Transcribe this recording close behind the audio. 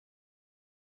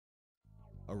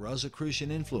A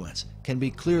Rosicrucian influence can be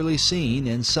clearly seen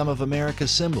in some of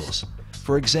America's symbols.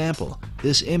 For example,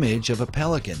 this image of a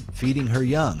pelican feeding her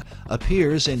young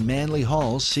appears in Manly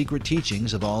Hall's Secret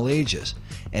Teachings of All Ages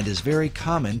and is very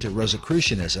common to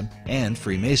Rosicrucianism and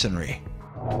Freemasonry.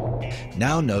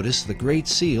 Now notice the Great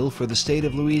Seal for the state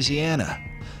of Louisiana.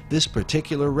 This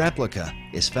particular replica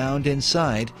is found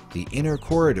inside the inner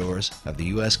corridors of the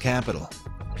U.S. Capitol.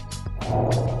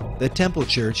 The Temple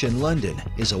Church in London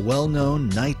is a well-known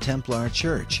Knight Templar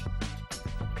church.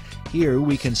 Here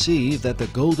we can see that the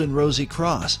golden Rosy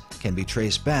Cross can be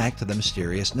traced back to the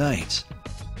mysterious knights.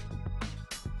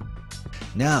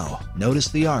 Now, notice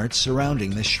the art surrounding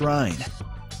the shrine.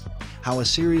 How a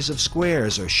series of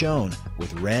squares are shown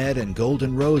with red and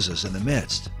golden roses in the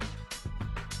midst.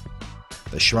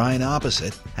 The shrine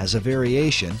opposite has a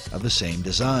variation of the same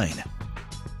design.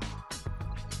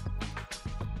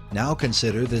 Now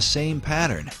consider this same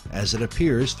pattern as it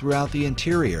appears throughout the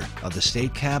interior of the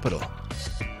state capitol.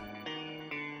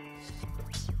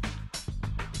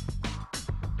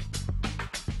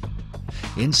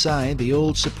 Inside the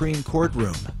old Supreme Court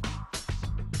room,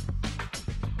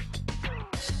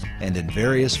 and in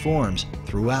various forms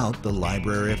throughout the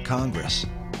Library of Congress.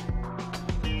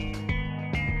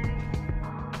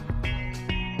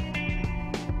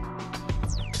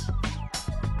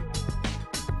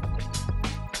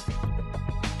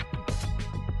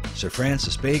 Sir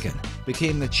Francis Bacon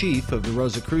became the chief of the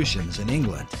Rosicrucians in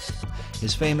England.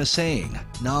 His famous saying,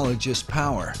 "Knowledge is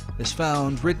power," is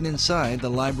found written inside the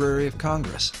Library of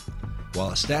Congress, while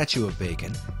a statue of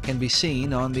Bacon can be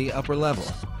seen on the upper level.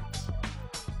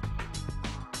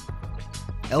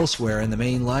 Elsewhere in the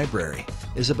main library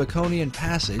is a Baconian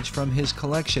passage from his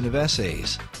collection of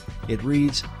essays. It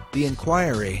reads, "The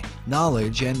inquiry,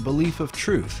 knowledge, and belief of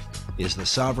truth is the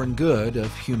sovereign good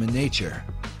of human nature."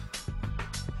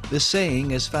 This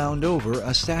saying is found over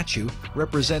a statue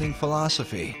representing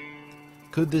philosophy.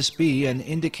 Could this be an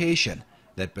indication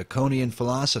that Baconian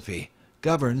philosophy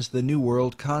governs the New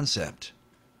World concept?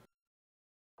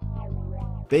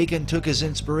 Bacon took his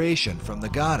inspiration from the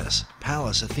goddess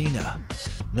Pallas Athena,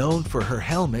 known for her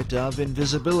helmet of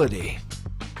invisibility.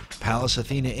 Pallas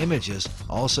Athena images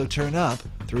also turn up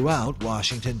throughout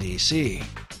Washington, D.C.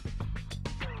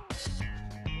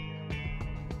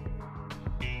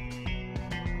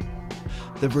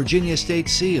 The Virginia State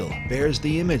Seal bears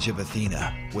the image of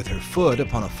Athena, with her foot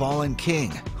upon a fallen king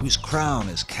whose crown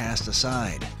is cast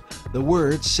aside. The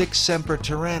word Sic Semper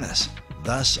Tyrannis,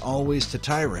 thus always to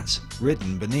tyrants,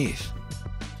 written beneath.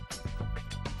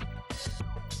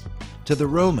 To the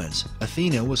Romans,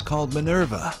 Athena was called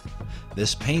Minerva.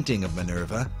 This painting of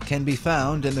Minerva can be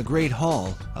found in the Great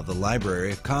Hall of the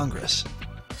Library of Congress.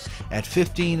 At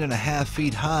 15.5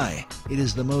 feet high, it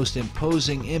is the most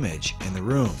imposing image in the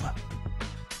room.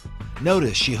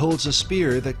 Notice she holds a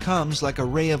spear that comes like a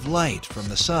ray of light from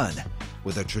the sun,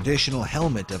 with a traditional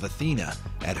helmet of Athena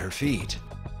at her feet.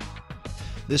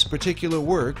 This particular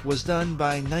work was done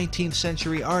by 19th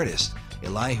century artist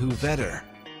Elihu Vedder.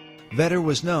 Vedder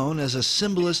was known as a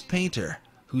symbolist painter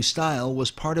whose style was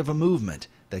part of a movement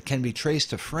that can be traced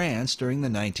to France during the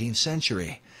 19th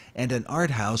century and an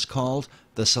art house called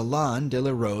the Salon de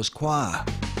la Rose Croix.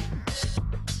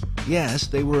 Yes,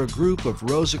 they were a group of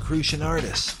Rosicrucian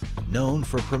artists known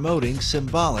for promoting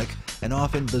symbolic and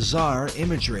often bizarre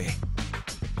imagery,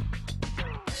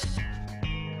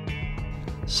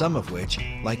 some of which,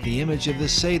 like the image of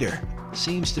this satyr,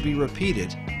 seems to be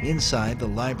repeated inside the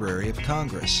Library of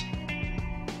Congress.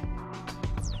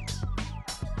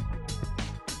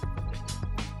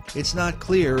 It's not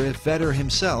clear if Vedder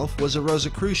himself was a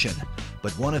Rosicrucian,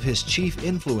 but one of his chief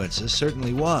influences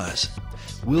certainly was.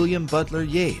 William Butler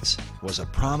Yeats was a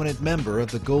prominent member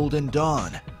of the Golden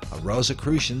Dawn, a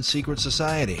Rosicrucian secret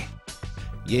society.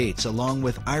 Yeats, along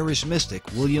with Irish mystic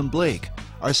William Blake,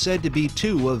 are said to be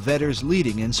two of Vedder's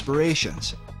leading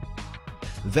inspirations.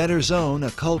 Vedder's own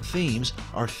occult themes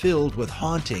are filled with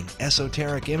haunting,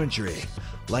 esoteric imagery,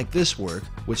 like this work,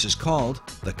 which is called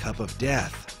The Cup of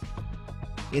Death.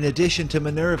 In addition to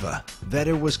Minerva,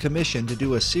 Vedder was commissioned to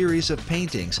do a series of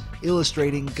paintings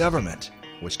illustrating government,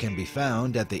 which can be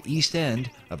found at the east end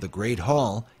of the Great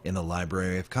Hall in the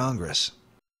Library of Congress.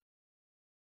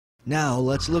 Now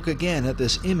let's look again at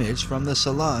this image from the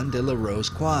Salon de la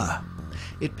Rose Croix.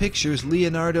 It pictures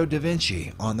Leonardo da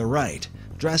Vinci on the right,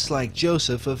 dressed like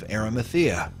Joseph of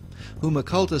Arimathea, whom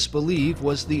occultists believe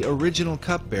was the original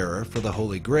cupbearer for the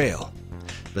Holy Grail.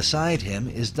 Beside him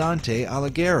is Dante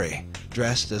Alighieri,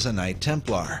 dressed as a Knight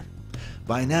Templar.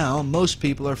 By now, most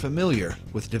people are familiar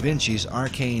with Da Vinci's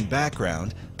arcane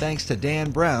background thanks to Dan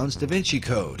Brown's Da Vinci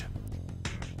Code.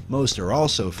 Most are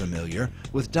also familiar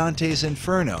with Dante's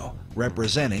Inferno,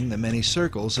 representing the many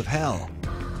circles of hell.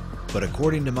 But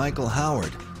according to Michael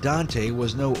Howard, Dante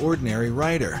was no ordinary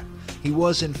writer. He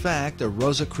was in fact a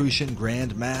Rosicrucian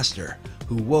Grand Master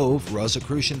who wove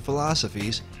Rosicrucian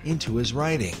philosophies into his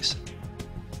writings.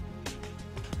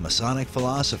 Masonic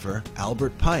philosopher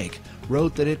Albert Pike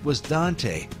wrote that it was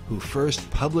Dante who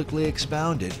first publicly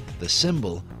expounded the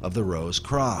symbol of the Rose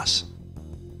Cross.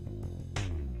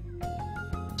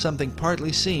 Something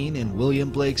partly seen in William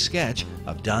Blake's sketch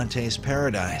of Dante's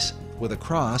Paradise, with a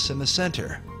cross in the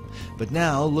center. But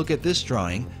now look at this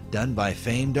drawing done by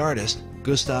famed artist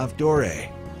Gustave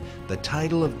Doré. The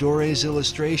title of Doré's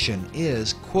illustration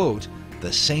is, quote,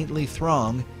 "The saintly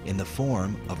throng in the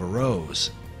form of a rose."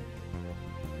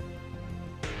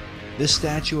 This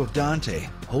statue of Dante,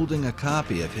 holding a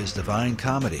copy of his Divine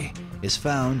Comedy, is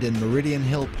found in Meridian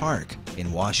Hill Park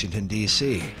in Washington,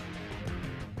 D.C.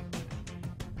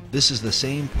 This is the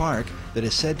same park that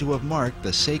is said to have marked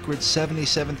the sacred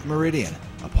 77th meridian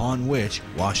upon which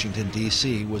Washington,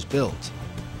 D.C. was built.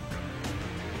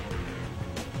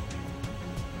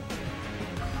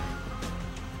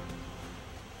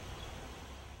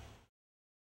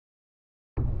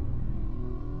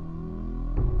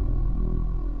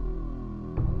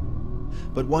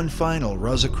 But one final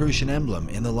Rosicrucian emblem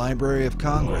in the Library of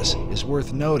Congress is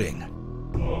worth noting.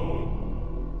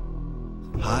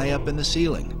 High up in the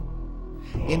ceiling,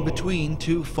 in between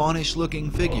two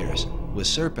faunish-looking figures with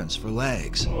serpents for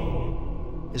legs,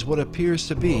 is what appears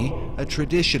to be a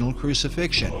traditional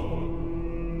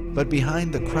crucifixion. But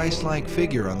behind the Christ-like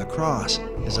figure on the cross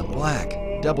is a black,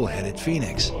 double-headed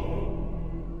phoenix.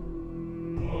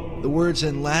 The words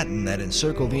in Latin that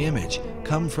encircle the image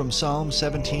come from Psalm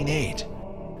 17:8,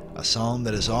 a psalm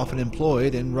that is often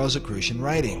employed in Rosicrucian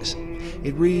writings.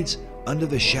 It reads, "Under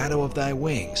the shadow of thy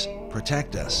wings,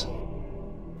 protect us."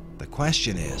 The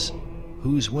question is,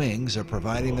 whose wings are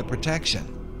providing the protection?